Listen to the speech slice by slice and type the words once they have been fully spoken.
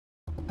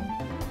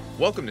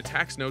Welcome to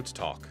Tax Notes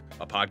Talk,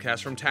 a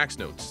podcast from Tax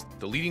Notes,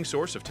 the leading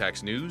source of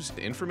tax news,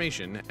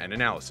 information, and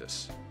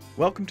analysis.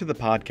 Welcome to the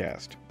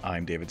podcast.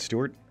 I'm David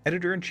Stewart,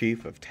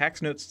 Editor-in-Chief of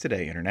Tax Notes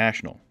Today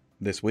International.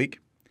 This week,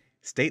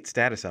 State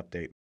Status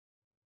Update.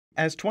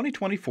 As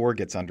 2024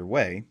 gets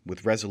underway,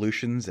 with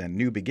resolutions and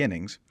new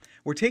beginnings,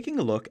 we're taking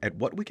a look at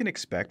what we can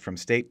expect from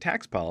state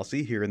tax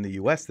policy here in the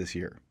U.S. this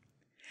year.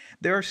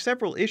 There are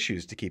several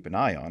issues to keep an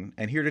eye on,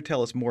 and here to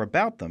tell us more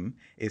about them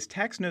is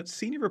Tax Notes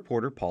senior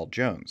reporter Paul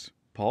Jones.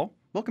 Paul,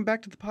 welcome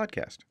back to the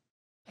podcast.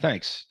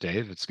 Thanks,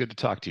 Dave. It's good to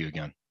talk to you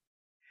again.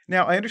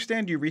 Now, I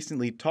understand you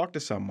recently talked to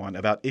someone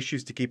about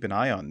issues to keep an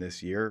eye on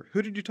this year.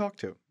 Who did you talk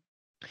to?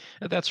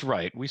 That's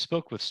right. We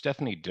spoke with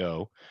Stephanie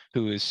Doe,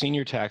 who is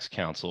Senior Tax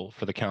Counsel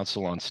for the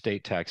Council on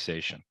State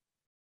Taxation.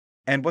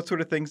 And what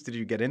sort of things did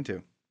you get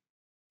into?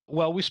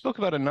 Well, we spoke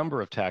about a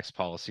number of tax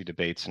policy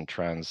debates and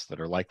trends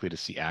that are likely to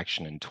see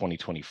action in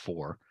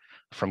 2024,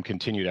 from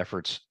continued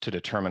efforts to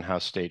determine how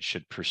states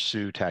should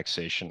pursue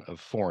taxation of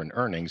foreign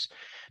earnings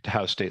to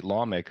how state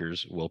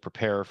lawmakers will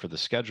prepare for the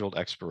scheduled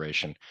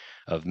expiration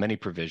of many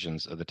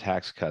provisions of the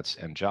Tax Cuts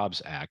and Jobs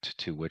Act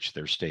to which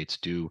their states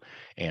do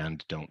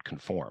and don't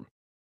conform.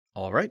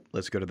 All right,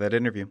 let's go to that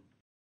interview.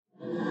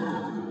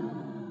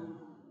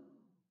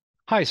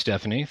 Hi,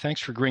 Stephanie. Thanks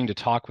for agreeing to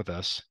talk with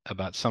us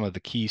about some of the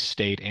key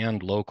state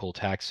and local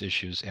tax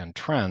issues and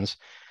trends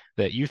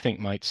that you think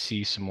might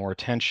see some more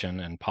attention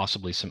and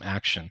possibly some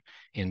action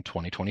in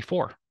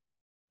 2024.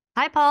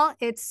 Hi, Paul.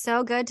 It's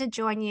so good to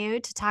join you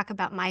to talk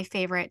about my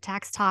favorite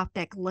tax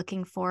topic.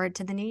 Looking forward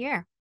to the new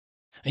year.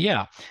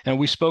 Yeah, and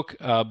we spoke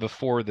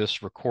before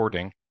this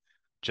recording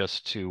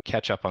just to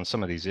catch up on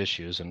some of these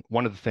issues. And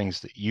one of the things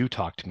that you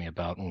talked to me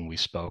about when we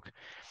spoke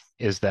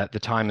is that the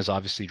time is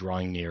obviously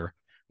drawing near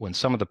when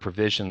some of the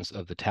provisions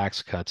of the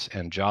Tax Cuts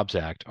and Jobs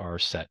Act are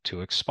set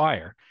to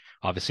expire.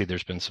 Obviously,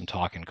 there's been some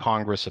talk in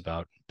Congress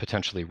about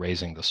potentially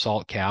raising the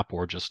SALT cap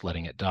or just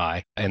letting it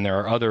die. And there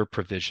are other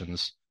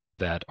provisions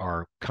that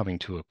are coming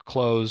to a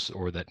close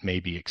or that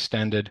may be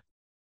extended.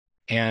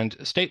 And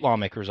state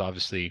lawmakers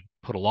obviously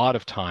put a lot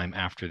of time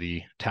after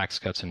the Tax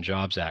Cuts and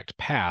Jobs Act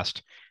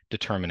passed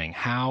determining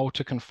how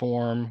to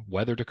conform,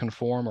 whether to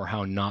conform, or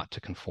how not to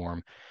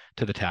conform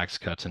to the Tax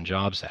Cuts and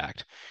Jobs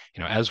Act.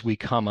 As we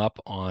come up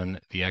on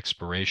the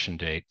expiration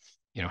date,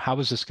 how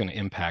is this going to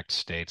impact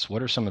states?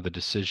 What are some of the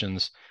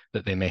decisions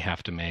that they may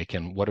have to make?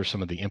 And what are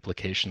some of the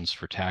implications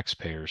for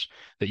taxpayers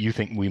that you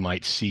think we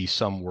might see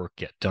some work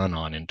get done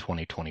on in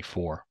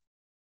 2024?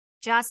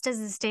 Just as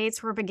the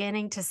states were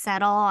beginning to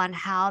settle on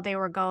how they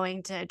were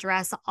going to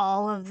address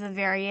all of the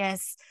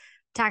various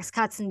Tax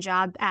Cuts and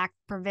Job Act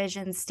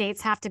provisions,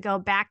 states have to go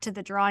back to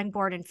the drawing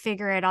board and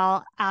figure it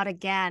all out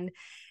again.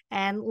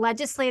 And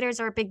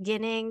legislators are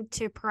beginning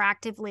to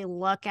proactively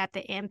look at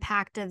the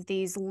impact of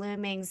these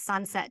looming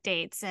sunset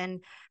dates and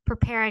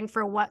preparing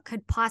for what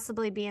could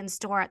possibly be in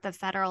store at the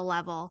federal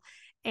level.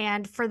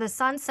 And for the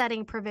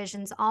sunsetting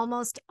provisions,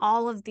 almost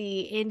all of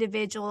the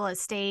individual,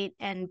 estate,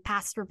 and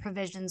pass-through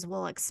provisions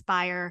will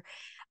expire.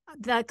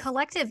 The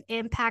collective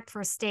impact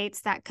for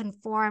states that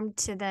conform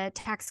to the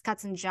Tax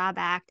Cuts and Job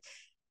Act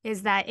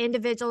is that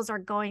individuals are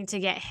going to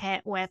get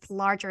hit with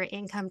larger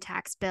income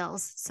tax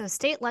bills. So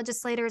state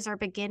legislators are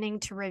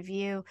beginning to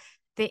review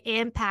the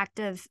impact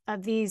of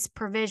these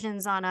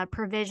provisions on a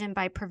provision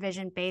by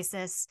provision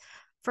basis.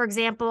 For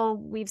example,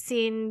 we've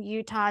seen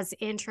Utah's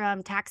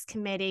interim tax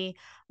committee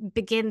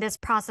begin this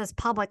process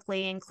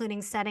publicly,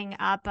 including setting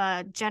up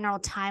a general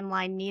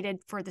timeline needed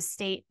for the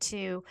state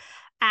to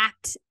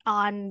act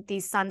on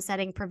these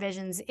sunsetting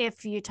provisions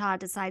if Utah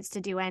decides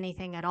to do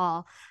anything at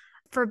all.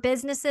 For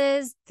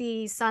businesses,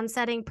 the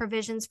sunsetting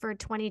provisions for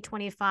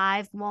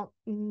 2025 won't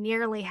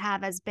nearly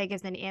have as big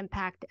of an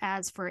impact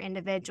as for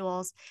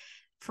individuals.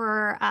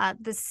 For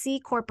the C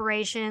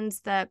corporations,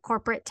 the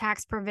corporate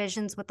tax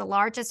provisions with the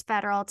largest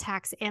federal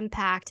tax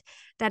impact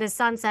that is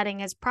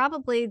sunsetting is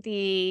probably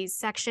the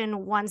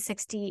Section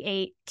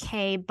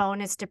 168K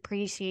bonus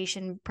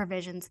depreciation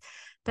provisions.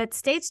 But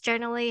states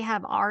generally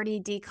have already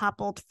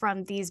decoupled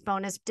from these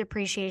bonus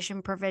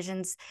depreciation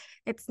provisions.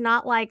 It's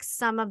not like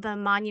some of the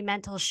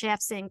monumental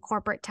shifts in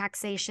corporate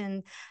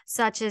taxation,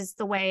 such as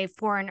the way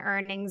foreign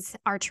earnings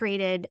are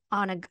treated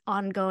on an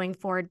ongoing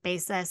forward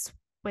basis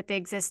with the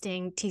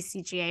existing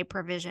TCJA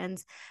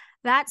provisions.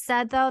 That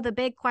said, though, the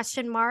big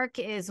question mark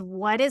is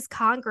what is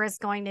Congress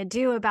going to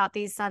do about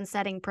these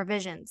sunsetting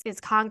provisions? Is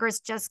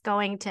Congress just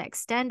going to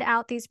extend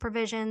out these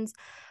provisions?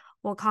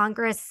 Will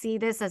Congress see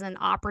this as an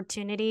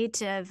opportunity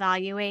to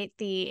evaluate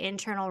the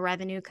Internal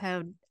Revenue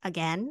Code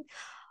again?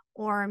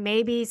 Or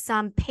maybe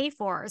some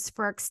pay-fors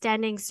for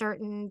extending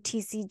certain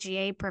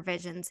TCJA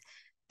provisions?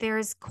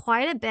 There's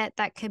quite a bit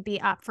that could be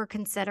up for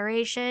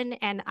consideration,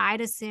 and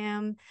I'd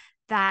assume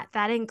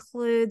that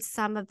includes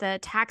some of the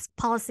tax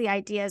policy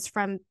ideas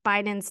from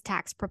Biden's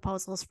tax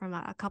proposals from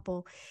a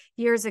couple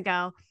years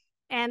ago.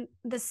 And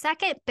the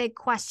second big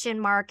question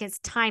mark is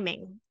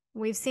timing.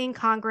 We've seen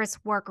Congress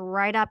work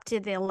right up to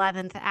the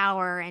 11th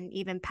hour and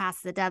even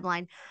past the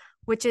deadline,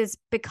 which is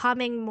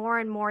becoming more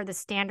and more the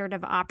standard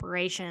of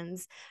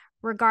operations.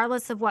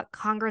 regardless of what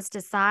Congress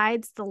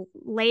decides, the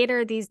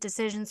later these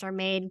decisions are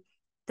made,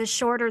 the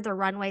shorter the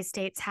runway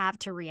states have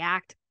to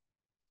react.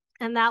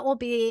 And that will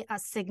be a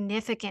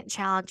significant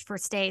challenge for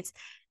states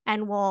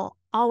and will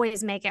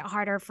always make it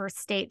harder for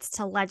states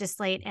to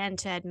legislate and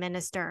to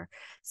administer.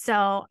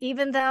 So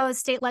even though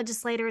state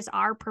legislators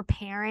are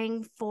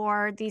preparing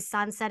for these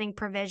sunsetting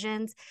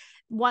provisions,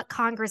 what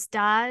Congress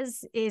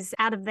does is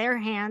out of their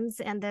hands,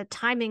 and the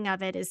timing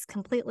of it is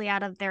completely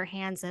out of their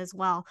hands as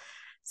well.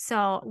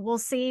 So we'll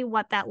see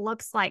what that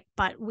looks like,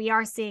 but we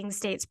are seeing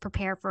states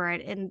prepare for it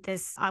in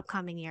this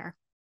upcoming year.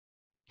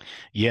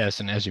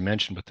 Yes, and as you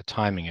mentioned with the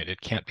timing,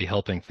 it can't be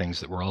helping things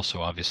that we're also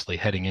obviously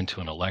heading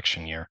into an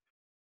election year.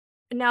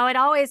 No, it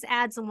always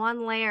adds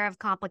one layer of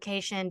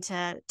complication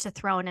to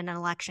throw in an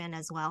election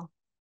as well.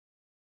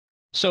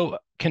 So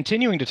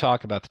continuing to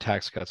talk about the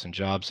Tax Cuts and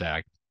Jobs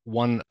Act,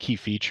 one key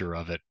feature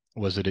of it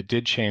was that it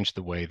did change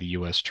the way the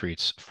U.S.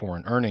 treats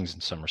foreign earnings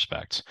in some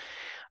respects.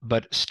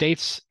 But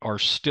states are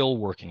still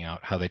working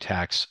out how they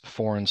tax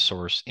foreign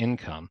source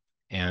income.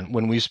 And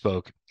when we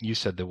spoke, you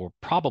said there will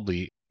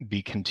probably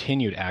be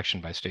continued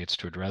action by states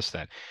to address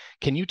that.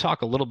 Can you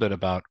talk a little bit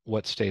about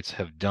what states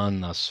have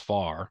done thus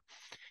far,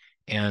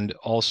 and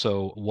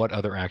also what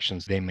other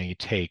actions they may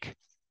take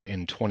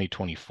in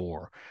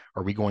 2024?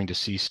 Are we going to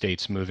see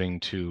states moving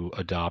to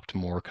adopt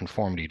more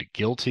conformity to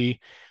GILTI?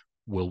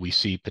 Will we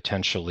see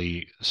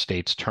potentially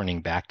states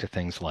turning back to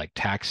things like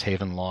tax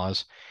haven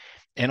laws?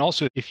 And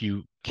also, if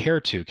you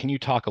care to, can you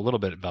talk a little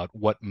bit about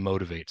what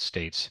motivates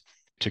states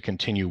to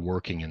continue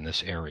working in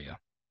this area?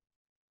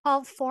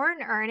 Well,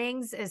 foreign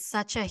earnings is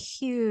such a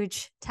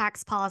huge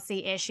tax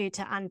policy issue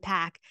to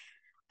unpack.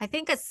 I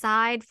think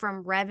aside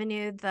from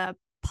revenue, the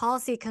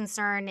policy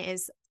concern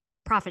is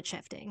profit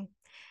shifting.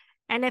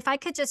 And if I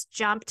could just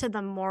jump to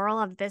the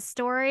moral of this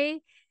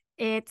story,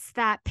 it's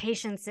that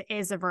patience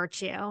is a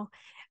virtue.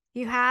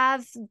 You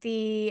have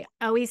the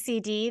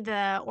OECD,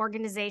 the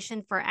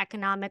Organization for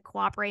Economic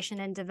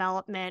Cooperation and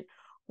Development,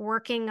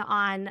 working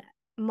on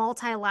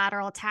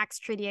multilateral tax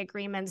treaty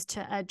agreements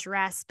to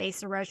address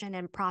base erosion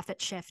and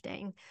profit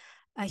shifting,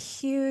 a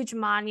huge,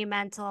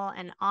 monumental,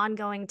 and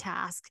ongoing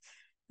task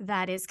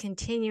that is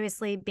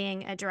continuously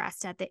being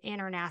addressed at the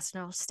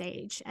international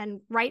stage,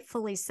 and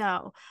rightfully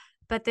so.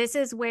 But this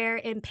is where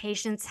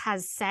impatience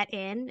has set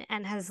in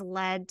and has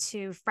led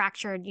to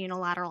fractured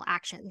unilateral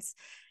actions.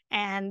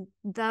 And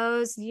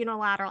those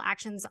unilateral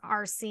actions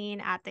are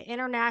seen at the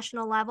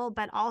international level,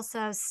 but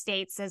also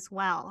states as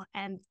well.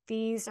 And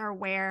these are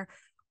where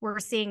we're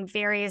seeing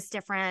various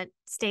different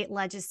state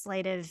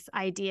legislative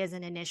ideas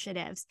and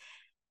initiatives.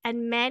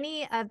 And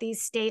many of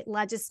these state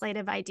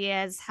legislative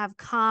ideas have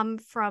come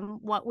from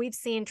what we've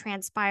seen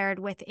transpired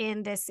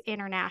within this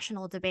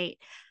international debate,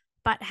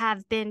 but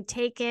have been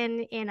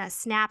taken in a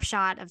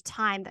snapshot of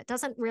time that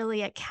doesn't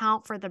really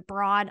account for the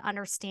broad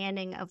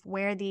understanding of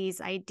where these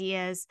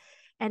ideas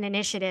and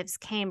initiatives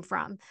came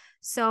from.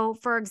 So,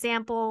 for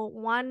example,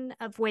 one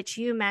of which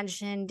you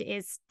mentioned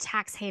is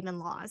tax haven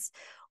laws,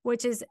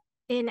 which is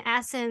in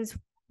essence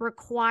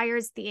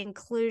requires the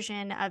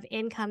inclusion of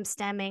income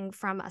stemming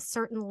from a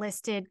certain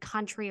listed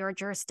country or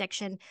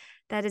jurisdiction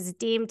that is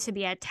deemed to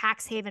be a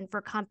tax haven for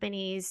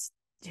companies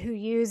who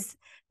use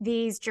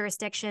these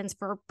jurisdictions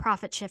for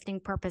profit shifting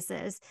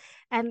purposes.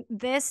 And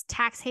this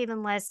tax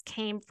haven list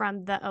came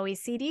from the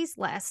OECD's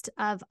list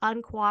of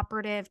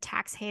uncooperative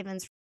tax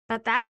havens.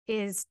 But that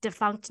is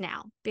defunct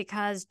now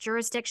because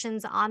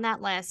jurisdictions on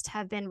that list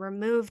have been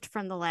removed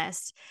from the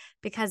list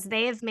because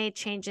they have made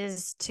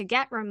changes to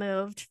get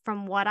removed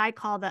from what I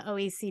call the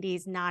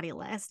OECD's naughty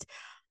list.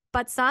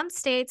 But some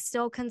states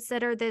still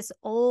consider this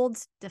old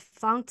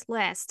defunct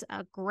list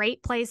a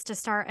great place to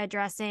start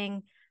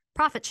addressing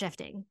profit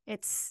shifting.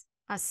 It's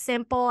a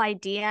simple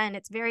idea and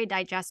it's very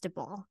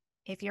digestible.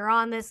 If you're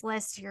on this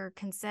list, you're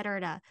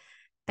considered a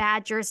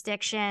bad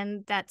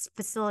jurisdiction that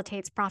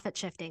facilitates profit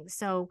shifting.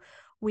 So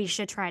we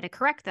should try to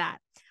correct that.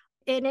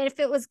 And if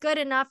it was good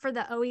enough for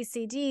the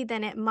OECD,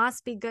 then it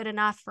must be good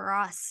enough for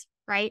us,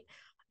 right?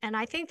 And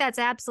I think that's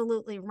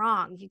absolutely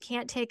wrong. You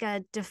can't take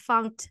a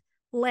defunct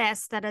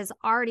list that has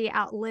already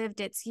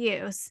outlived its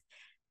use,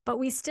 but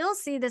we still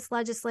see this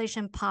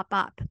legislation pop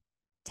up.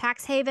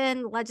 Tax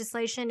haven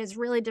legislation is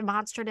really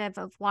demonstrative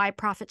of why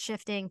profit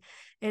shifting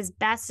is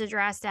best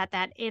addressed at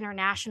that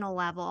international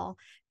level,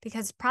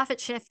 because profit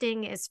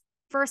shifting is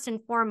first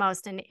and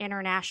foremost an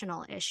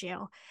international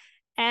issue.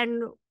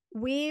 And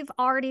we've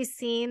already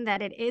seen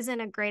that it isn't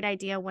a great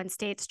idea when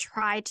states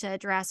try to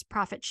address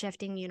profit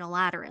shifting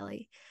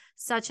unilaterally,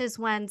 such as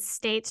when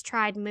states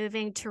tried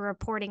moving to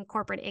reporting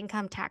corporate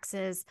income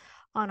taxes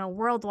on a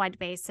worldwide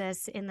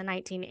basis in the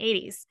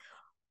 1980s,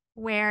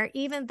 where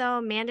even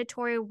though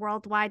mandatory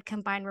worldwide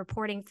combined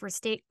reporting for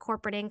state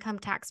corporate income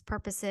tax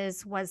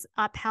purposes was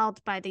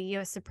upheld by the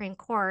U.S. Supreme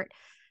Court,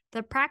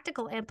 the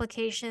practical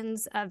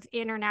implications of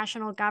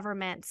international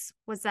governments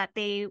was that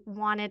they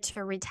wanted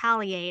to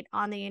retaliate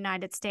on the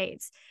United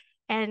States.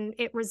 And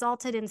it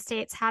resulted in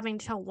states having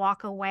to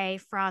walk away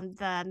from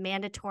the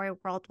mandatory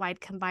worldwide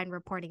combined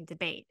reporting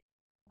debate.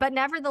 But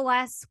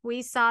nevertheless,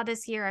 we saw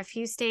this year a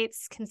few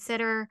states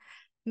consider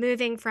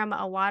moving from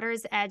a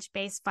water's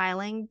edge-based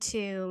filing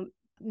to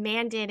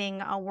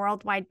mandating a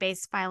worldwide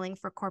based filing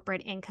for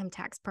corporate income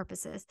tax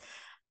purposes.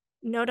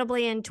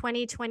 Notably, in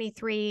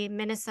 2023,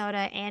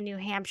 Minnesota and New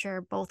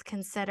Hampshire both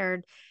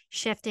considered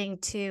shifting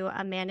to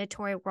a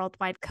mandatory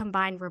worldwide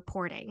combined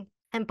reporting,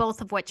 and both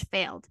of which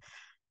failed.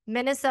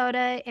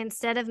 Minnesota,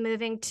 instead of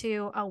moving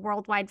to a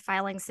worldwide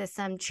filing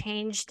system,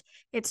 changed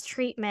its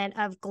treatment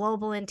of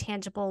global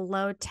intangible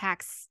low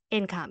tax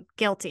income,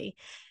 GILTI.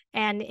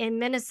 And in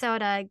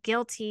Minnesota,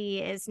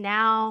 GILTI is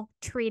now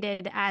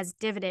treated as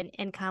dividend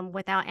income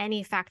without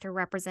any factor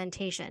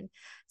representation.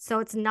 So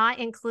it's not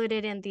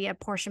included in the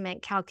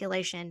apportionment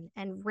calculation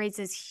and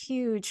raises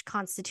huge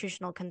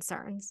constitutional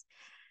concerns.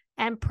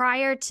 And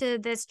prior to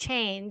this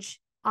change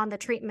on the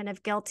treatment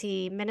of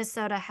GILTI,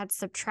 Minnesota had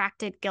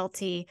subtracted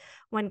GILTI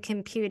when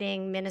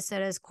computing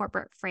Minnesota's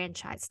corporate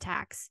franchise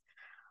tax.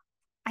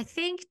 I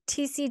think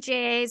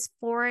TCJA's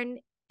foreign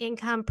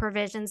income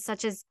provisions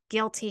such as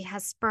GILTI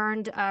has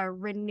spurred a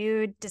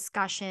renewed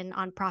discussion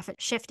on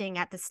profit shifting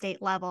at the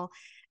state level,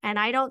 and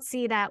I don't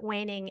see that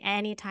waning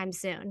anytime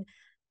soon.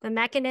 The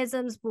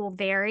mechanisms will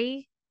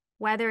vary,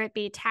 whether it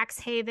be tax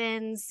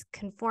havens,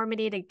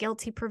 conformity to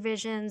GILTI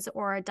provisions,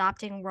 or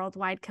adopting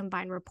worldwide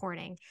combined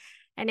reporting.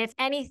 And if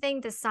anything,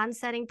 the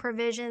sunsetting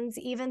provisions,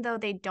 even though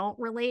they don't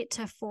relate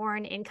to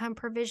foreign income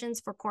provisions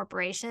for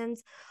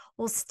corporations,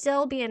 will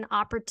still be an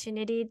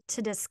opportunity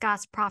to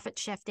discuss profit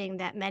shifting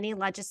that many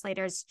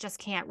legislators just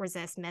can't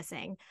resist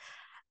missing.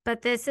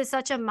 But this is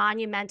such a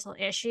monumental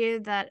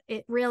issue that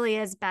it really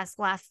is best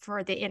left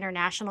for the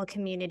international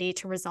community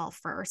to resolve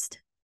first.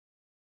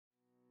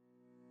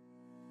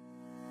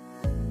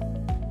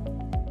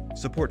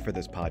 Support for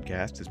this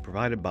podcast is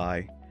provided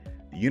by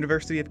the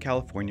University of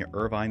California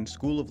Irvine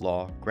School of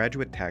Law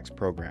Graduate Tax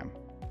Program.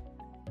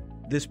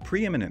 This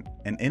preeminent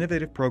and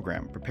innovative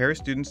program prepares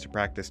students to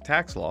practice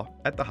tax law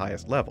at the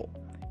highest level,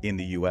 in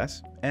the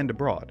U.S. and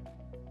abroad.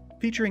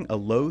 Featuring a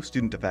low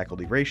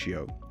student-to-faculty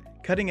ratio,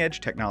 cutting-edge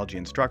technology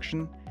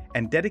instruction,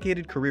 and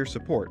dedicated career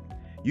support,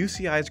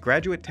 UCI's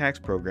graduate tax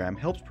program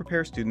helps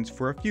prepare students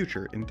for a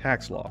future in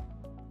tax law.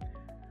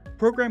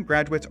 Program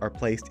graduates are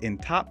placed in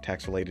top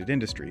tax-related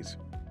industries,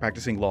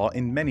 practicing law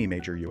in many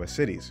major U.S.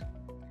 cities.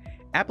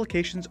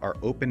 Applications are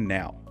open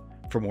now.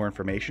 For more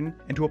information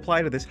and to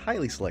apply to this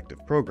highly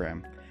selective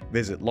program,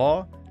 visit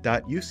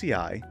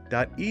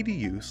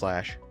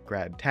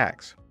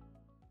law.uci.edu/gradtax.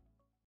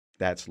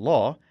 That's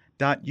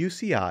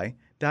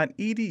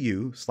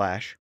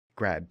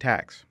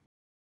law.uci.edu/gradtax.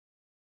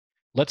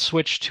 Let's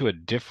switch to a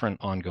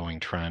different ongoing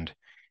trend.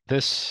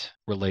 This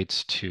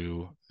relates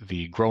to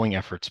the growing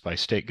efforts by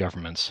state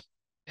governments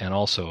and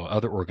also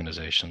other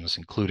organizations,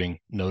 including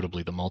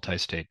notably the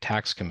Multi-State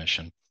Tax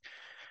Commission,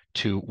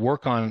 to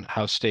work on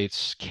how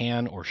states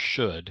can or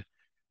should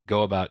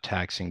go about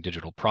taxing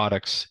digital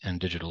products and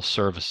digital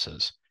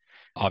services.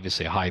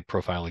 Obviously, a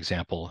high-profile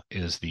example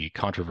is the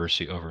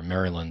controversy over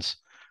Maryland's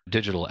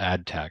digital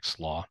ad tax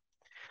law.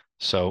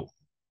 So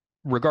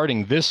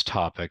regarding this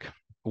topic,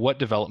 what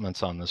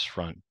developments on this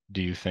front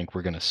do you think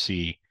we're going to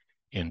see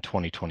in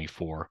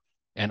 2024?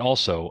 And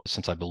also,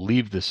 since I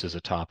believe this is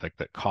a topic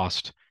that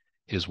COST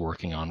is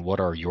working on, what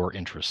are your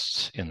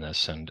interests in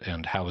this,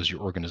 and how is your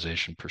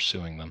organization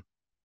pursuing them?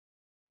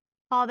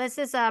 Paul, this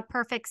is a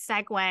perfect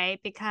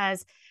segue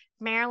because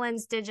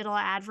Maryland's digital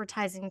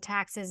advertising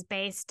tax is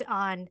based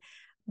on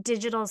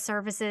digital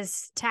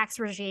services tax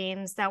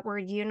regimes that were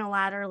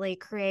unilaterally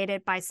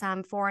created by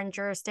some foreign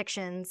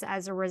jurisdictions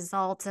as a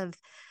result of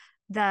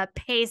the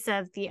pace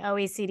of the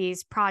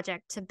OECD's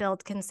project to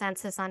build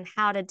consensus on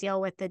how to deal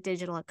with the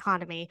digital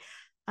economy.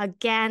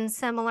 Again,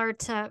 similar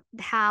to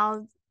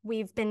how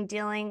we've been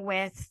dealing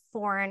with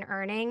foreign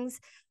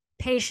earnings,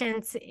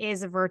 patience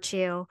is a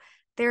virtue.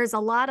 There's a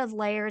lot of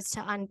layers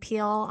to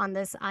unpeel on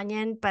this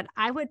onion, but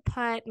I would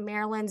put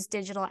Maryland's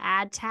digital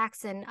ad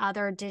tax and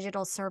other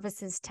digital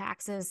services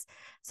taxes,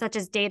 such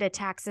as data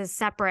taxes,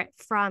 separate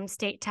from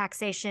state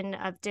taxation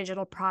of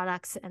digital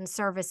products and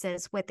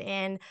services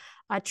within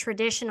a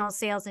traditional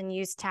sales and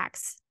use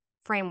tax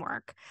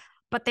framework.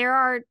 But there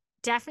are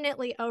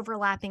definitely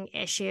overlapping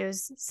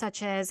issues,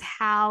 such as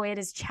how it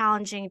is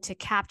challenging to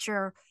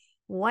capture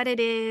what it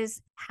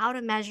is, how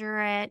to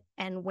measure it,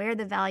 and where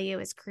the value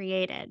is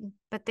created.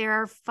 But there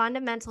are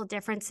fundamental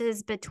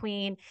differences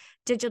between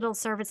digital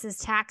services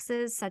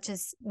taxes, such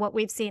as what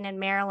we've seen in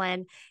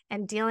Maryland,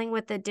 and dealing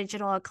with the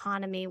digital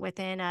economy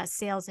within a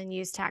sales and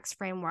use tax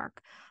framework.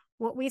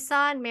 What we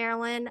saw in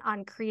Maryland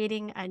on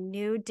creating a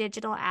new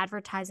digital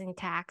advertising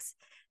tax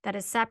that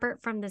is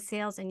separate from the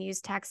sales and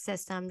use tax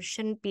system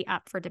shouldn't be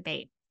up for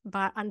debate.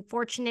 But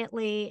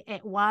unfortunately,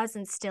 it was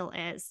and still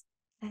is.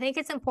 I think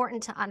it's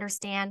important to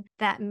understand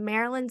that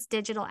Maryland's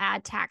digital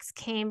ad tax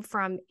came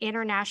from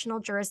international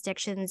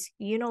jurisdictions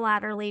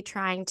unilaterally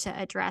trying to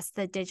address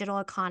the digital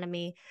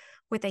economy,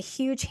 with a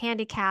huge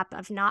handicap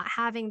of not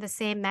having the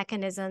same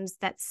mechanisms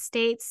that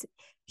states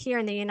here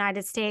in the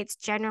United States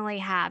generally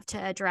have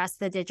to address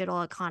the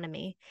digital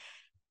economy.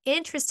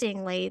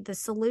 Interestingly, the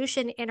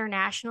solution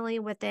internationally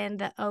within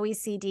the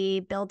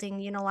OECD building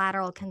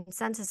unilateral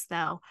consensus,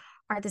 though,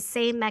 are the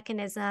same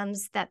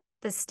mechanisms that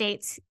the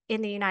states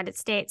in the United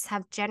States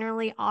have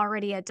generally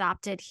already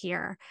adopted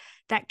here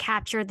that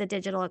capture the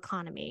digital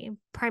economy,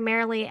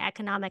 primarily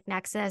economic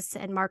nexus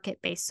and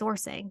market-based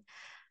sourcing.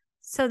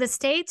 So the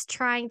states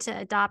trying to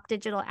adopt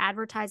digital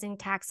advertising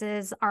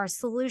taxes are a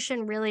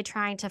solution really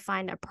trying to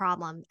find a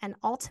problem. And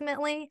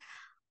ultimately,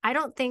 I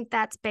don't think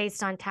that's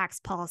based on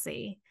tax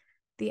policy.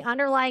 The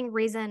underlying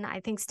reason I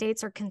think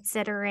states are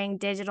considering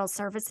digital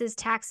services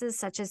taxes,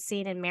 such as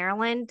seen in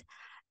Maryland,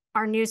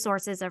 are new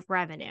sources of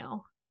revenue.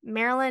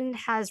 Maryland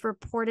has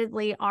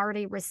reportedly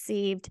already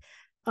received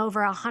over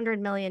 $100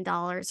 million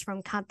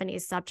from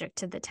companies subject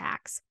to the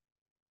tax.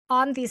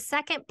 On the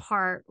second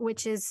part,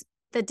 which is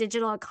the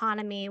digital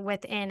economy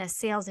within a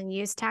sales and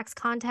use tax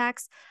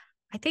context,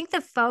 I think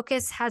the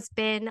focus has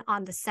been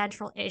on the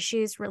central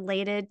issues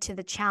related to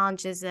the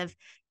challenges of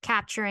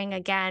capturing,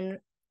 again,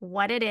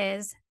 what it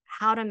is,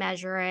 how to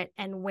measure it,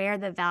 and where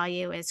the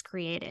value is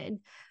created,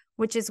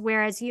 which is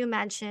where, as you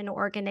mentioned,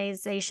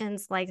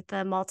 organizations like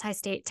the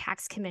Multi-State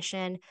Tax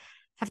Commission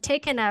have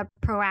taken a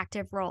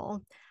proactive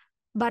role.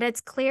 But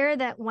it's clear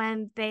that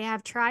when they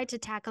have tried to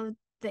tackle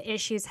the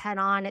issues head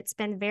on, it's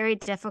been very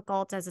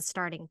difficult as a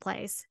starting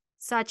place,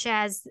 such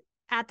as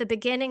at the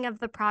beginning of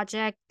the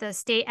project, the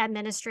state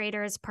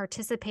administrators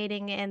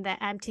participating in the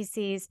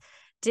MTC's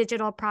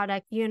Digital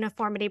Product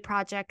Uniformity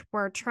Project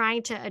were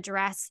trying to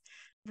address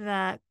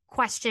the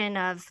question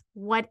of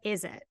what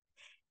is it?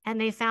 And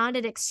they found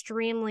it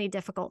extremely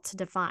difficult to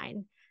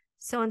define.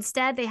 So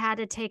instead, they had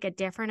to take a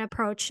different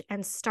approach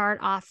and start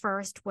off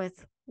first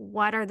with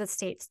what are the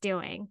states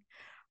doing?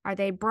 Are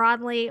they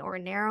broadly or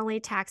narrowly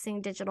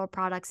taxing digital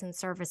products and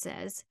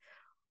services?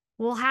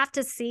 We'll have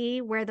to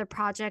see where the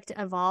project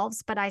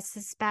evolves, but I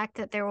suspect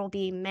that there will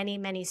be many,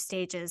 many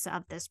stages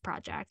of this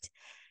project.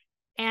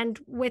 And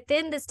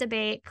within this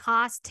debate,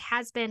 cost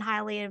has been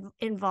highly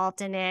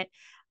involved in it.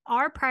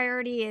 Our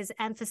priority is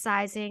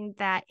emphasizing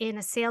that in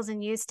a sales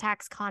and use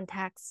tax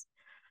context,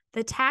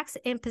 the tax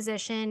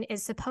imposition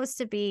is supposed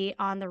to be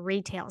on the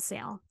retail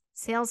sale.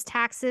 Sales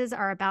taxes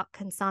are about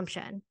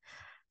consumption.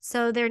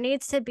 So there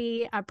needs to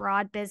be a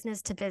broad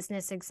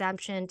business-to-business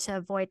exemption to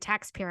avoid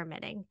tax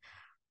pyramiding.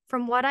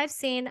 From what I've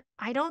seen,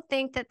 I don't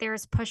think that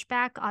there's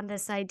pushback on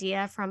this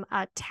idea from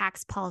a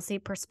tax policy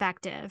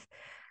perspective.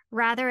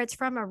 Rather, it's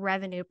from a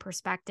revenue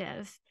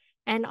perspective.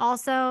 And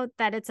also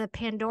that it's a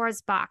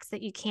Pandora's box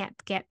that you can't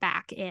get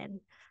back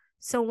in.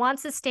 So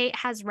once a state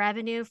has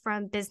revenue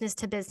from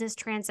business-to-business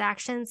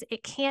transactions,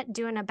 it can't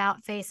do an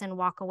about face and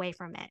walk away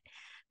from it.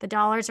 The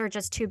dollars are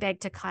just too big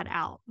to cut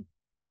out.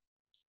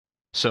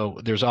 So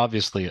there's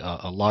obviously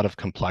a lot of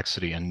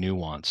complexity and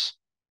nuance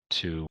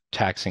to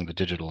taxing the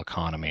digital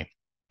economy.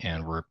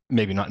 And we're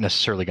maybe not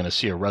necessarily going to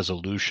see a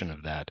resolution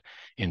of that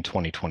in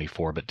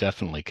 2024, but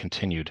definitely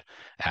continued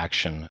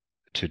action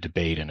to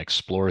debate and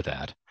explore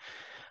that.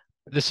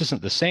 This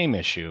isn't the same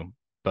issue,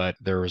 but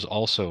there is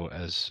also,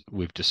 as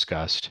we've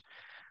discussed,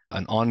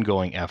 an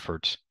ongoing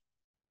effort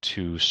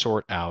to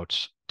sort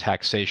out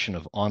taxation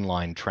of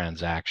online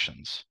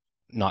transactions,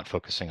 not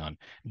focusing on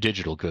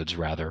digital goods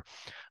rather,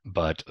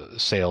 but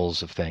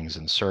sales of things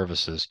and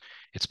services.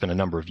 It's been a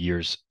number of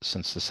years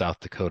since the South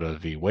Dakota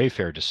v.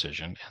 Wayfair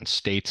decision, and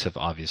states have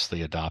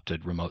obviously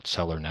adopted remote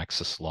seller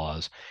nexus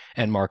laws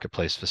and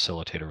marketplace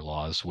facilitator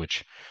laws,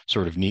 which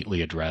sort of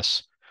neatly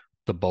address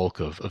the bulk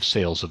of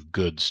sales of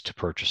goods to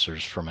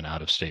purchasers from an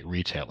out-of-state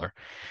retailer.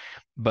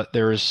 But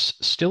there is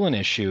still an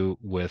issue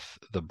with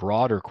the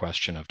broader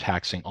question of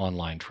taxing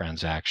online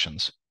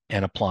transactions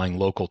and applying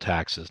local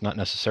taxes, not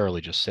necessarily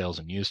just sales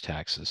and use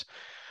taxes,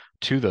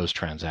 to those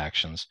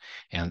transactions.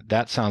 And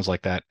that sounds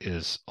like that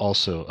is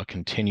also a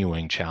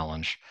continuing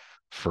challenge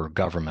for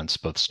governments,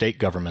 both state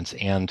governments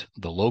and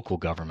the local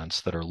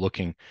governments that are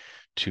looking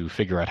to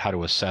figure out how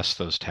to assess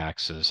those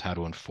taxes, how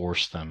to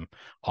enforce them,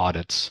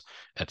 audits,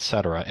 et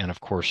cetera. And of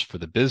course, for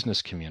the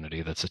business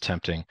community that's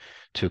attempting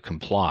to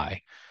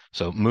comply.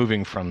 So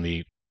moving from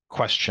the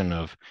question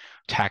of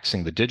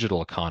taxing the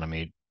digital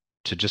economy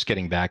to just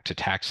getting back to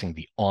taxing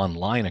the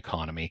online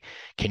economy,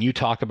 can you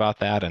talk about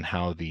that and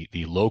how the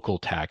local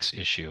tax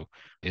issue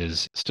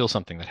is still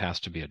something that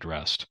has to be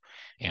addressed?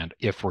 And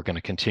if we're going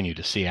to continue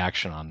to see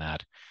action on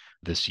that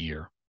this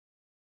year?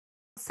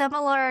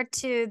 Similar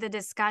to the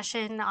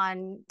discussion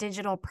on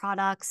digital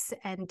products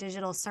and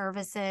digital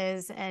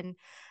services and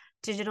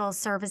digital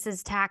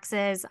services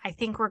taxes, I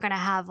think we're going to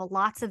have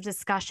lots of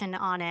discussion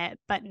on it,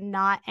 but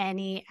not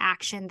any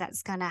action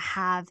that's going to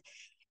have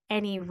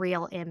any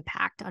real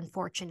impact,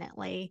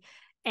 unfortunately.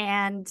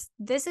 And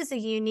this is a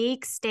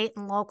unique state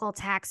and local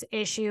tax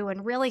issue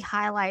and really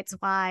highlights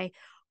why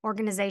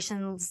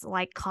organizations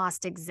like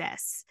COST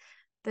exists.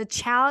 The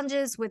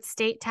challenges with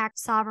state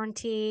tax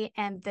sovereignty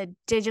and the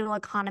digital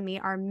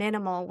economy are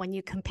minimal when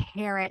you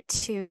compare it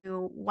to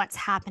what's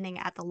happening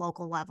at the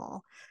local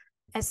level,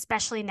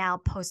 especially now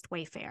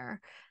post-Wayfair.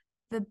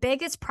 The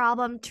biggest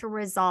problem to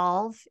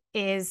resolve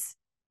is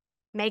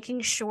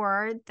making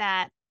sure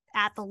that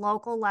at the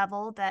local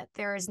level that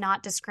there is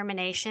not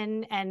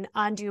discrimination and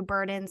undue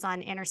burdens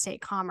on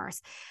interstate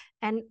commerce.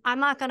 And I'm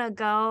not going to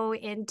go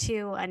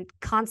into a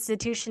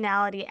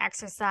constitutionality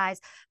exercise,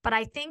 but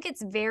I think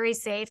it's very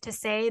safe to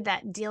say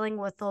that dealing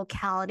with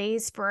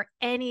localities for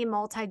any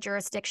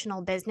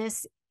multi-jurisdictional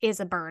business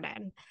is a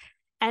burden.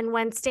 And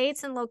when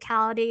states and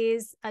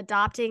localities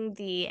adopting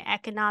the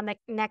economic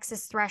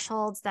nexus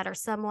thresholds that are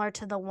similar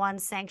to the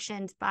ones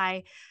sanctioned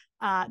by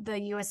the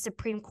U.S.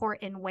 Supreme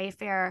Court in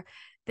Wayfair,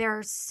 there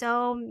are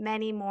so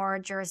many more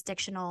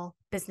jurisdictional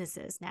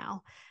businesses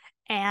now.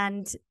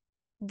 And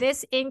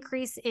this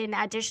increase in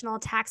additional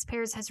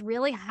taxpayers has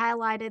really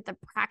highlighted the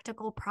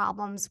practical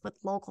problems with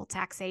local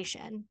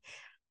taxation.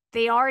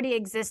 They already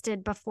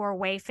existed before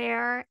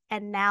Wayfair,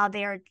 and now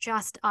they are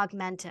just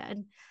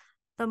augmented.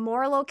 The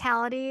more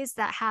localities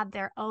that have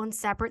their own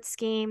separate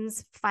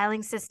schemes,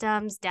 filing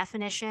systems,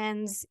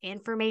 definitions,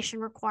 information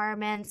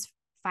requirements,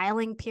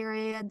 filing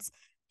periods,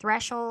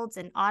 thresholds,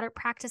 and audit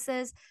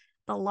practices,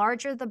 the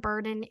larger the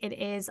burden it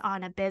is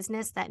on a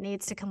business that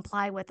needs to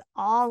comply with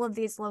all of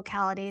these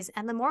localities,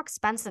 and the more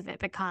expensive it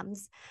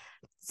becomes.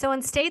 So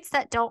in states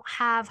that don't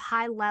have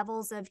high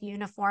levels of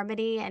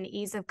uniformity and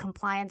ease of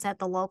compliance at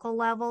the local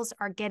levels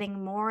are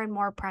getting more and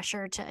more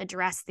pressure to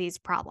address these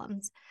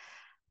problems.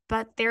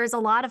 But there's a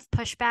lot of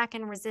pushback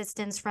and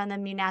resistance from the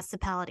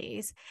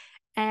municipalities,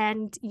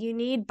 and you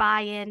need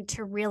buy-in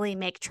to really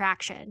make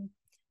traction.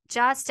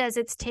 Just as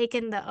it's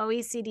taken the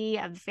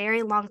OECD a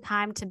very long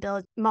time to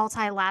build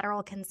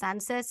multilateral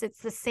consensus, it's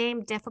the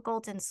same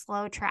difficult and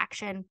slow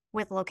traction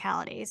with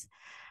localities,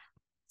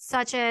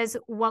 such as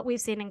what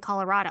we've seen in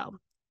Colorado.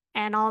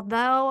 And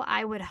although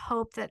I would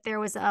hope that there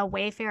was a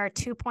Wayfair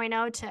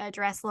 2.0 to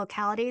address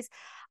localities,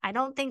 I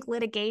don't think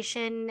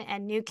litigation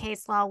and new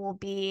case law will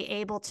be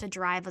able to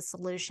drive a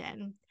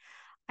solution.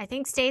 I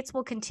think states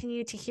will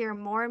continue to hear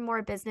more and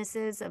more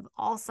businesses of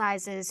all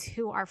sizes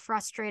who are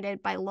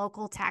frustrated by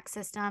local tax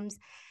systems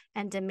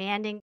and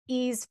demanding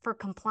ease for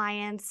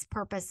compliance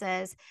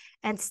purposes,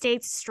 and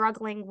states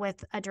struggling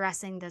with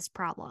addressing this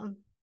problem.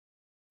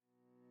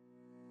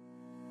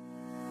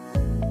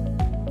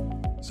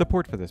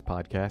 Support for this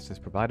podcast is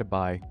provided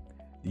by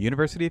the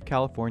University of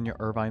California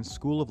Irvine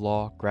School of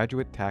Law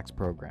Graduate Tax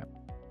Program.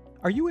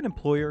 Are you an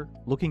employer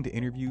looking to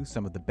interview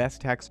some of the best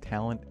tax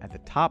talent at the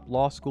top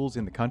law schools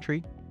in the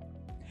country?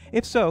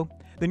 If so,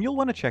 then you'll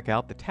want to check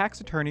out the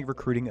Tax Attorney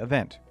Recruiting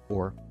Event,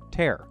 or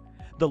TARE,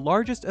 the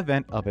largest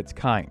event of its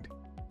kind.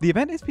 The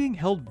event is being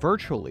held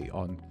virtually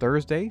on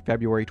Thursday,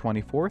 February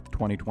 24th,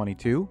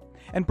 2022,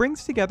 and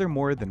brings together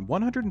more than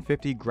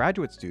 150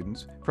 graduate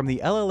students from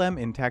the LLM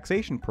in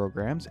taxation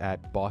programs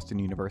at Boston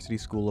University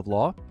School of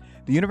Law,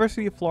 the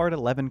University of Florida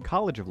Levin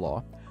College of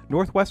Law,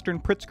 Northwestern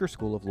Pritzker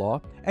School of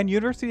Law, and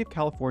University of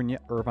California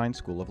Irvine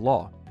School of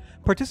Law.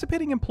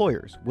 Participating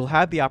employers will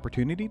have the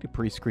opportunity to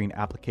pre-screen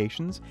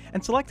applications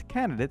and select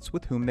candidates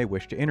with whom they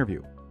wish to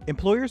interview.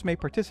 Employers may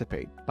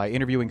participate by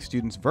interviewing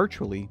students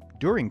virtually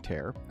during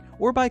TARE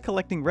or by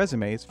collecting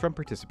resumes from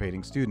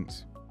participating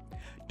students.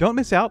 Don't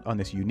miss out on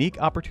this unique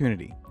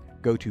opportunity.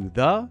 Go to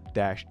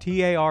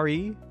the-tare.com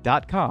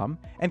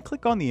and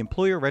click on the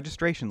employer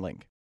registration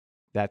link.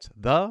 That's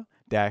the-tare.com.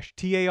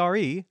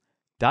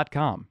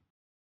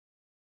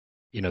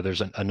 You know,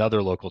 there's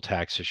another local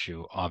tax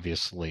issue,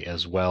 obviously,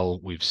 as well.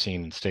 We've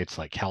seen in states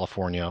like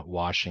California,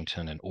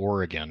 Washington, and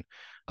Oregon,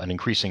 an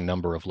increasing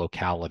number of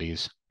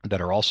localities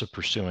that are also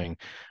pursuing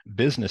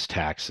business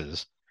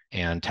taxes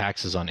and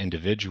taxes on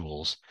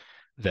individuals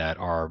that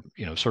are,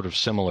 you know, sort of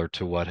similar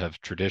to what have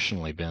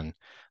traditionally been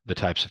the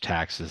types of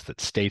taxes that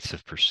states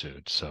have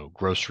pursued. So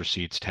gross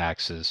receipts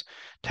taxes,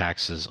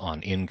 taxes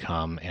on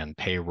income and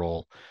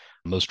payroll.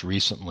 Most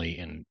recently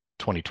in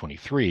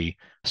 2023,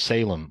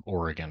 Salem,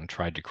 Oregon,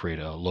 tried to create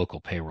a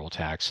local payroll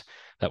tax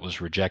that was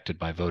rejected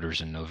by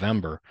voters in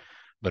November.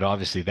 But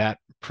obviously that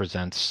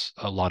presents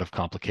a lot of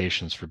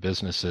complications for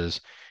businesses.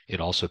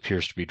 It also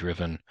appears to be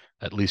driven,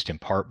 at least in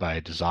part, by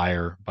a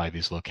desire by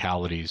these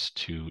localities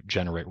to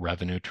generate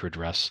revenue to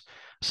address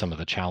some of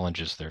the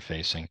challenges they're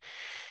facing.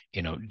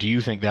 You know, do you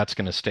think that's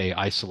going to stay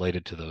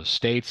isolated to those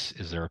states?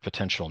 Is there a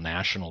potential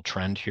national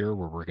trend here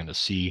where we're going to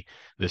see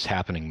this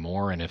happening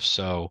more? And if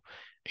so,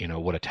 you know,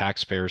 what do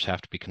taxpayers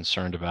have to be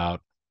concerned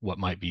about? What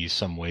might be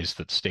some ways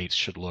that states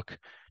should look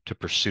to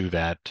pursue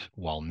that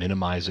while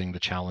minimizing the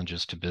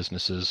challenges to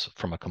businesses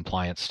from a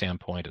compliance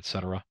standpoint, et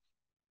cetera?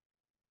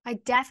 I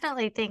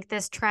definitely think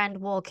this trend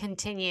will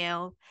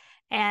continue.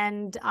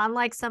 And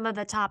unlike some of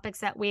the topics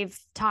that we've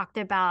talked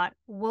about,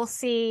 we'll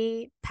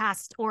see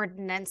past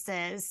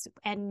ordinances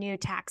and new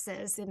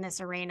taxes in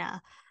this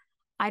arena.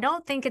 I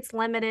don't think it's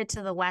limited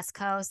to the West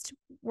Coast.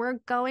 We're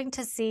going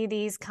to see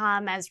these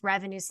come as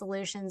revenue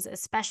solutions,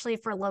 especially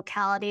for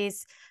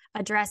localities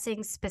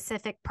addressing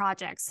specific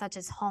projects such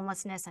as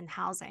homelessness and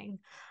housing.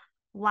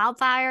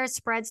 Wildfire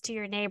spreads to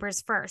your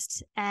neighbors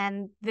first,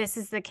 and this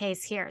is the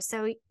case here.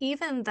 So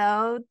even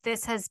though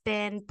this has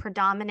been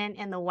predominant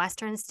in the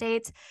Western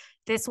states,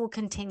 this will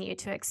continue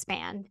to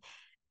expand.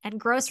 And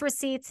gross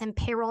receipts and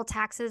payroll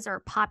taxes are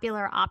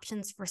popular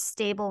options for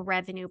stable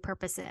revenue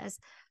purposes.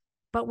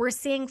 But we're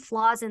seeing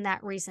flaws in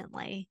that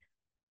recently.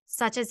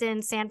 such as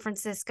in San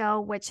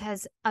Francisco, which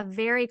has a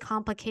very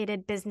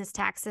complicated business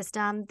tax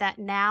system that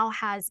now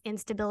has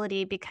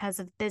instability because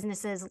of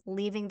businesses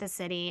leaving the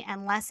city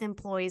and less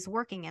employees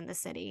working in the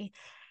city.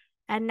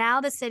 And now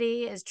the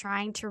city is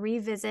trying to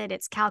revisit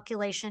its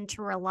calculation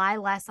to rely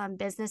less on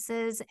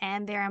businesses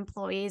and their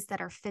employees that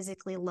are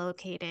physically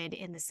located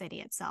in the city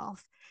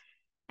itself.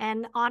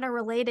 And on a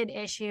related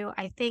issue,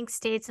 I think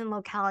states and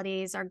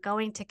localities are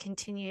going to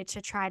continue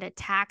to try to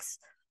tax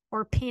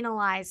or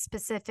penalize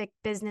specific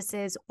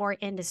businesses or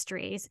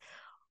industries.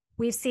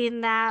 We've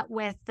seen that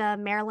with the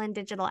Maryland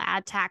digital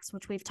ad tax,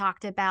 which we've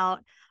talked about,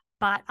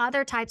 but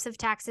other types of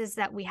taxes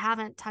that we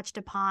haven't touched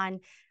upon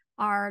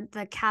are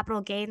the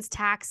capital gains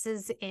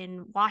taxes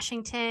in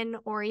Washington,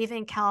 or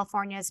even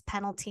California's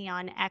penalty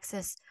on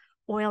excess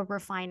oil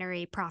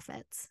refinery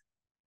profits.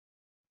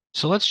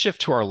 So let's shift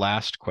to our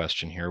last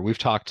question here. We've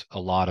talked a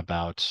lot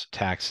about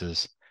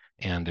taxes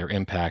and their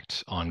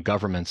impact on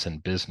governments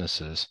and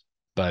businesses,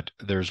 but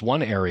there's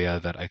one area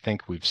that I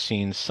think we've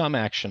seen some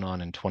action on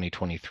in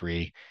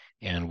 2023,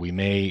 and we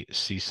may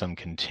see some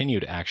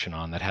continued action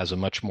on that has a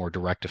much more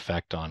direct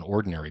effect on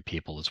ordinary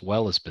people as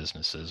well as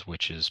businesses,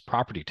 which is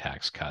property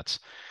tax cuts.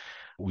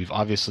 We've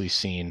obviously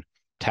seen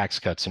tax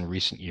cuts in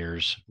recent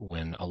years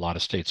when a lot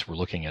of states were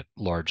looking at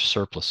large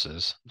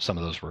surpluses. Some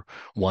of those were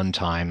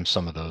one-time,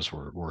 some of those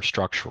were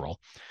structural.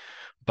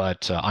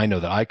 But I know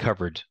that I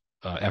covered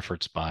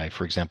efforts by,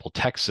 for example,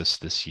 Texas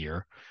this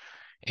year,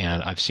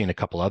 and I've seen a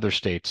couple other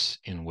states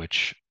in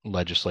which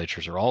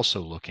legislatures are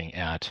also looking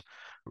at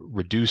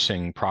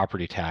reducing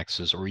property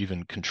taxes or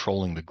even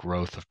controlling the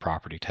growth of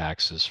property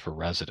taxes for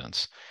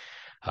residents.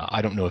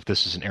 I don't know if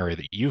this is an area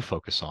that you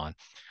focus on,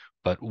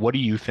 but what do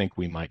you think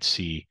we might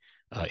see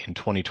in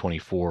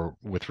 2024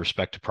 with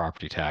respect to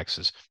property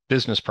taxes?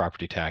 Business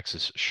property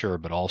taxes, sure,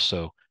 but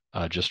also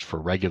just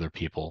for regular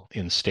people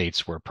in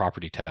states where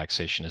property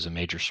taxation is a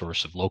major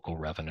source of local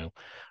revenue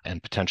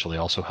and potentially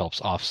also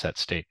helps offset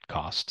state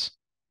costs.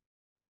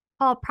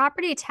 Well,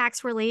 property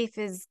tax relief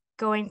is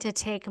going to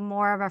take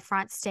more of a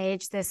front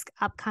stage this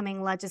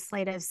upcoming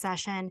legislative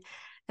session,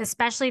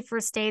 especially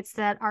for states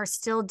that are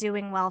still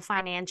doing well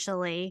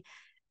financially,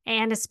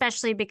 and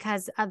especially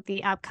because of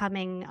the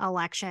upcoming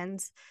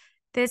elections.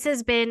 This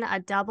has been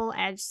a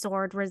double-edged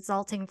sword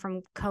resulting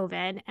from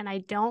COVID, and I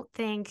don't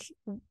think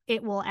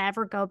it will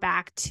ever go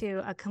back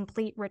to a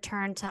complete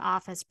return to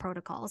office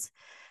protocols.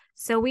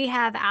 So we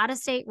have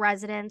out-of-state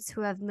residents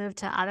who have moved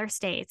to other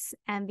states,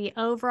 and the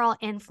overall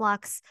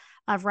influx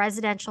of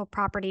residential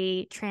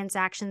property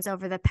transactions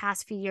over the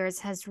past few years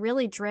has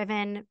really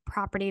driven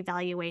property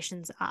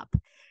valuations up.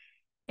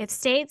 If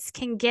states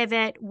can give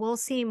it, we'll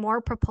see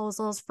more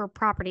proposals for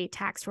property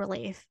tax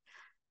relief.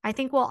 I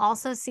think we'll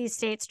also see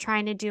states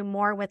trying to do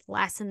more with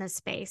less in this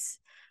space.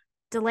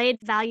 Delayed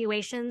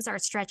valuations are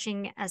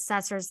stretching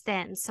assessors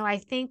thin, so I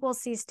think we'll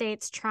see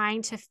states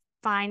trying to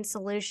find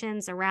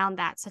solutions around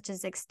that, such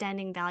as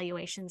extending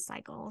valuation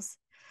cycles.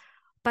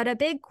 But a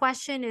big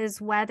question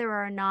is whether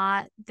or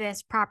not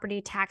this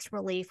property tax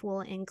relief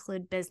will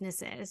include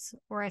businesses,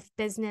 or if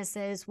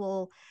businesses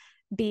will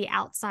be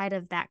outside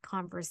of that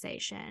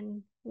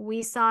conversation.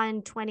 We saw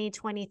in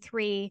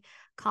 2023,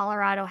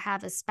 Colorado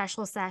have a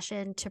special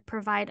session to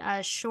provide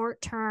a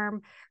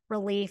short-term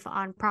relief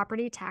on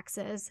property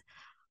taxes.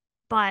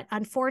 But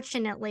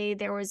unfortunately,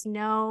 there was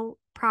no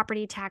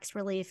property tax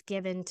relief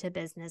given to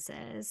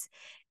businesses.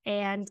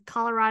 And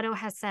Colorado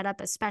has set up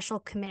a special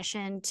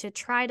commission to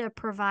try to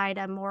provide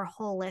a more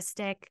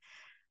holistic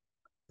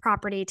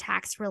property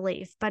tax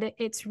relief. But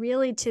it's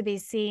really to be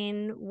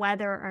seen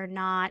whether or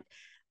not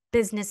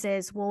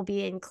businesses will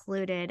be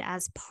included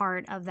as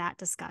part of that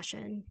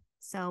discussion.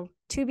 So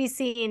to be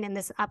seen in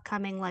this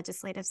upcoming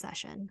legislative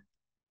session.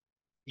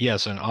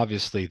 Yes, and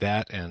obviously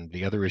that and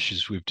the other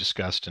issues we've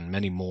discussed and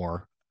many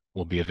more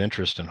will be of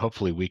interest, and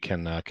hopefully we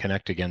can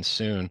connect again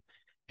soon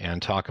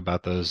and talk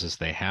about those as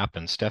they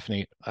happen.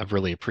 Stephanie, I've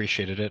really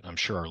appreciated it. I'm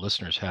sure our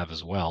listeners have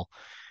as well.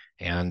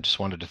 And just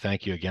wanted to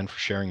thank you again for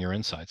sharing your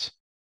insights.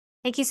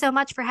 Thank you so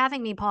much for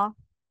having me, Paul.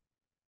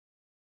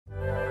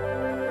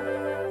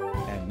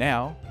 And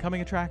now,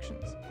 coming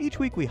attractions. Each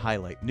week we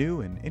highlight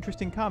new and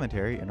interesting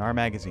commentary in our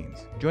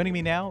magazines. Joining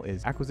me now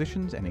is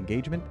Acquisitions and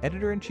Engagement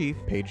Editor-in-Chief,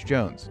 Paige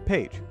Jones.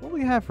 Paige, what will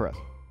you have for us?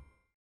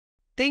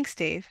 Thanks,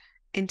 Dave.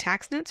 In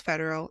Tax Notes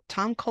Federal,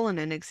 Tom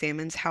Cullinan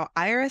examines how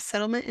IRS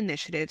settlement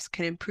initiatives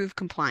can improve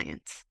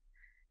compliance.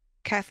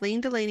 Kathleen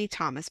Delaney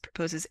Thomas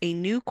proposes a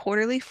new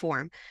quarterly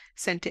form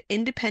sent to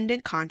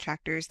independent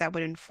contractors that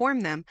would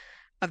inform them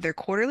of their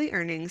quarterly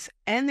earnings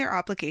and their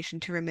obligation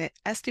to remit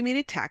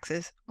estimated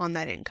taxes on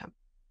that income.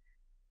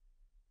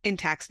 In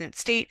Tax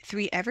Notes State,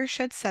 3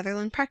 Evershed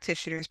Sutherland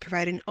practitioners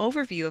provide an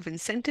overview of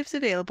incentives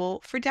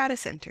available for data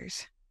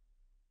centers.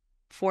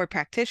 4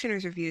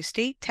 practitioners review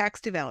state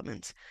tax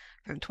developments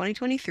from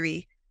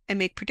 2023 and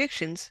make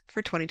predictions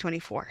for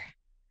 2024.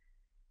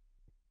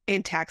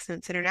 In Tax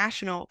Notes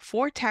International,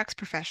 4 tax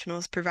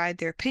professionals provide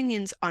their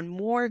opinions on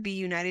Moore v.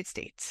 United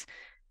States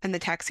and the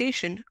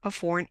taxation of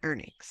foreign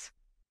earnings.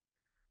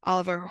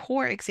 Oliver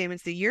Hoare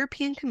examines the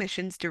European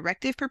Commission's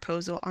directive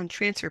proposal on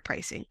transfer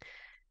pricing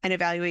and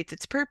evaluates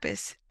its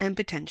purpose and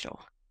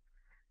potential.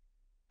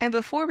 And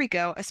before we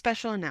go, a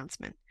special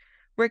announcement.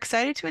 We're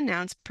excited to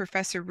announce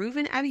Professor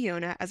Reuven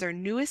Abiona as our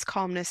newest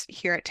columnist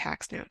here at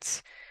Tax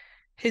Notes.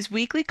 His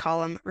weekly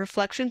column,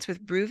 Reflections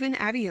with Reuven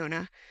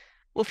Abiona,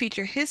 will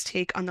feature his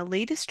take on the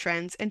latest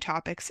trends and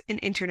topics in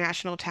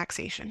international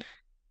taxation.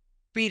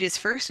 Read his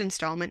first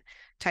installment,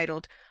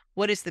 titled,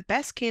 What is the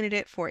Best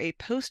Candidate for a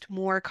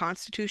Post-Moore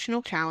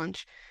Constitutional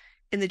Challenge,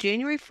 in the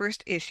January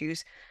 1st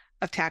issues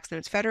of Tax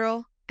Notes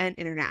Federal and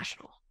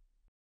International.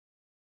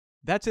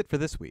 That's it for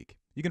this week.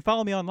 You can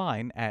follow me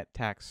online at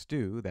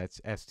TaxStew,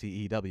 that's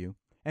S-T-E-W,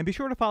 and be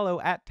sure to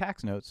follow at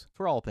Tax Notes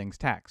for all things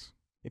tax.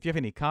 If you have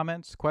any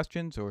comments,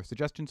 questions, or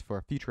suggestions for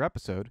a future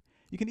episode,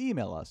 you can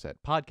email us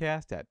at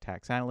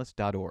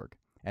podcast@taxanalyst.org.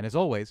 And as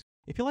always,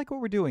 if you like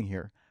what we're doing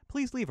here,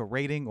 please leave a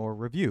rating or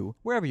review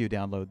wherever you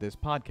download this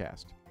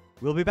podcast.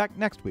 We'll be back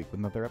next week with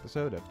another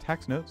episode of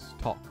Tax Notes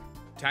Talk.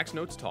 Tax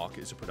Notes Talk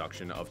is a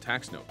production of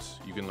Tax Notes.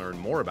 You can learn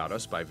more about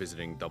us by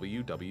visiting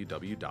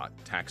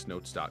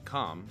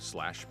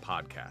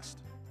www.taxnotes.com/podcast.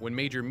 When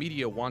major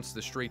media wants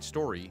the straight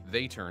story,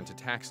 they turn to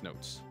Tax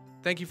Notes.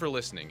 Thank you for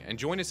listening, and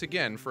join us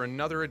again for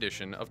another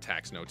edition of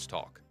Tax Notes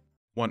Talk.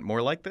 Want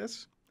more like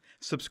this?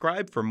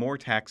 Subscribe for more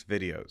tax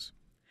videos.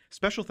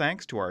 Special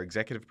thanks to our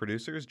executive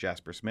producers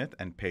Jasper Smith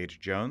and Paige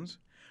Jones,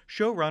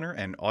 showrunner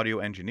and audio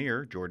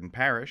engineer Jordan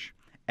Parrish,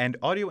 and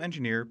audio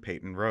engineer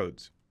Peyton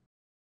Rhodes.